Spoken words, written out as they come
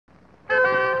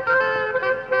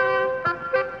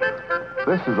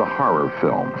This is a horror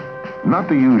film, not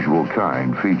the usual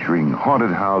kind featuring haunted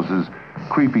houses,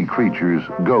 creepy creatures,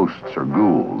 ghosts, or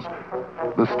ghouls.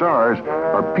 The stars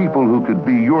are people who could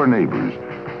be your neighbors,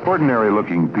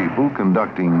 ordinary-looking people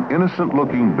conducting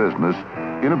innocent-looking business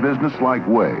in a business-like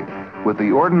way with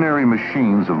the ordinary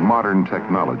machines of modern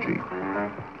technology.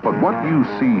 But what you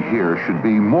see here should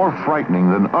be more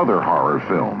frightening than other horror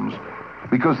films,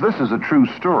 because this is a true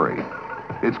story.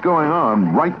 It's going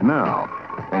on right now,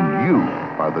 and you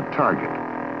are the target.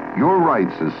 Your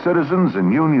rights as citizens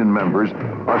and union members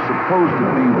are supposed to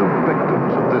be the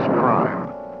victims of this crime.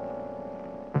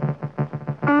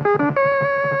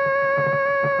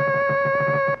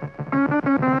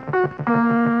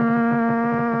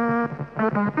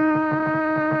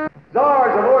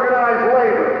 Czars of organized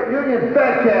labor, union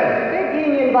fat cats, big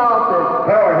union bosses,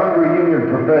 power-hungry union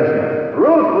professionals,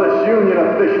 ruthless union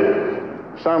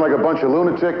officials. Sound like a bunch of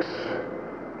lunatics?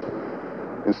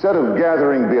 Instead of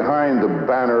gathering behind the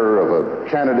banner of a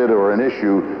candidate or an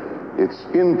issue, it's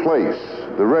in place,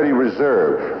 the ready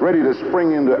reserve, ready to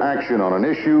spring into action on an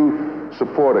issue,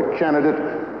 support a candidate,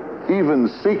 even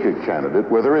seek a candidate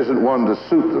where there isn't one to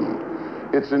suit them.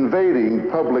 It's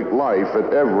invading public life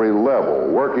at every level,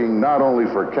 working not only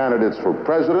for candidates for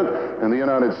president in the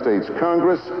United States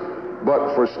Congress,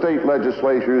 but for state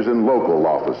legislatures and local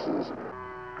offices.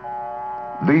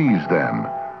 These, then,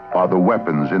 are the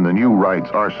weapons in the new rights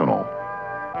arsenal.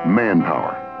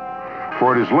 Manpower.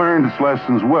 For it has learned its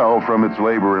lessons well from its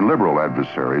labor and liberal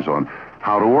adversaries on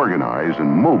how to organize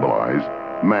and mobilize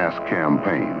mass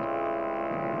campaigns.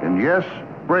 And yes,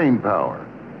 brain power.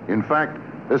 In fact,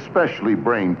 especially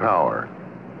brain power.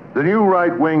 The new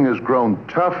right wing has grown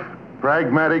tough,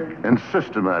 pragmatic, and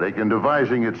systematic in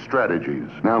devising its strategies.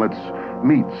 Now let's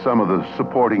meet some of the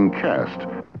supporting cast.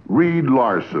 Reed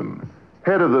Larson,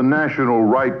 head of the National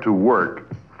Right to Work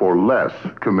for Less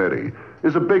Committee,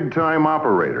 is a big-time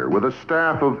operator with a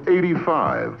staff of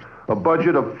 85, a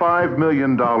budget of $5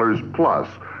 million plus,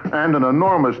 and an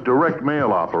enormous direct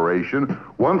mail operation,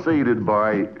 once aided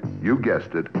by, you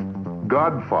guessed it,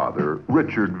 Godfather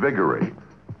Richard Viguerie.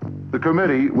 The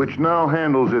committee, which now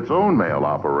handles its own mail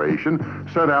operation,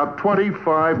 sent out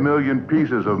 25 million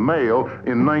pieces of mail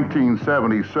in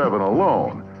 1977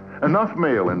 alone. Enough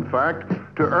mail, in fact,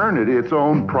 to earn it its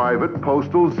own private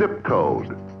postal zip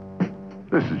code.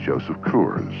 This is Joseph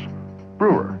Coors,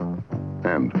 brewer,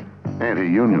 and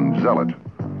anti-union zealot.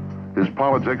 His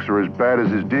politics are as bad as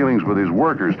his dealings with his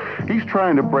workers. He's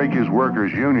trying to break his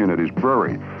workers' union at his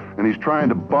brewery, and he's trying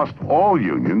to bust all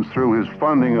unions through his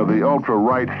funding of the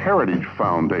ultra-right Heritage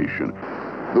Foundation.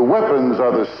 The weapons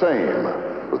are the same,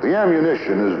 but the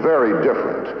ammunition is very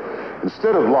different.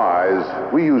 Instead of lies,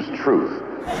 we use truth.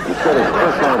 Instead of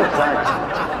personal attacks,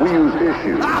 we use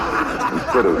issues.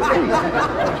 Instead of hate,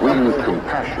 we use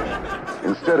compassion.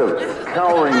 Instead of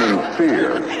cowering in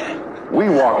fear, we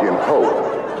walk in hope.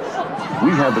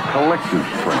 We have the collective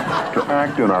strength to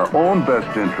act in our own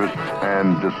best interest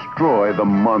and destroy the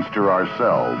monster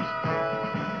ourselves.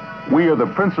 We are the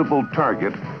principal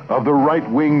target of the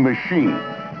right-wing machine.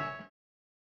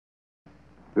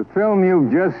 The film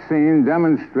you've just seen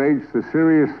demonstrates the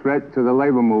serious threat to the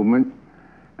labor movement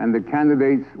and the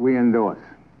candidates we endorse.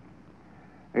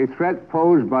 A threat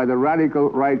posed by the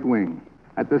radical right wing.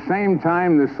 At the same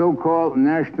time, the so-called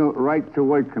National Right to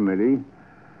Work Committee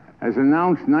has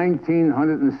announced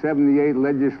 1,978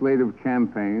 legislative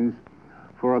campaigns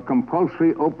for a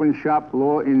compulsory open shop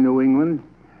law in New England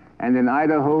and in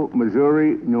Idaho,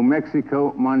 Missouri, New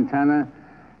Mexico, Montana,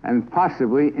 and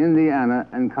possibly Indiana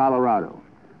and Colorado.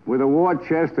 With a war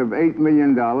chest of $8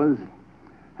 million,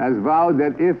 has vowed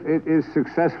that if it is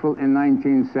successful in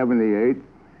 1978,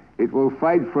 it will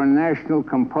fight for a national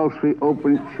compulsory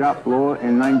open shop law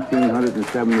in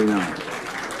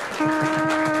 1979.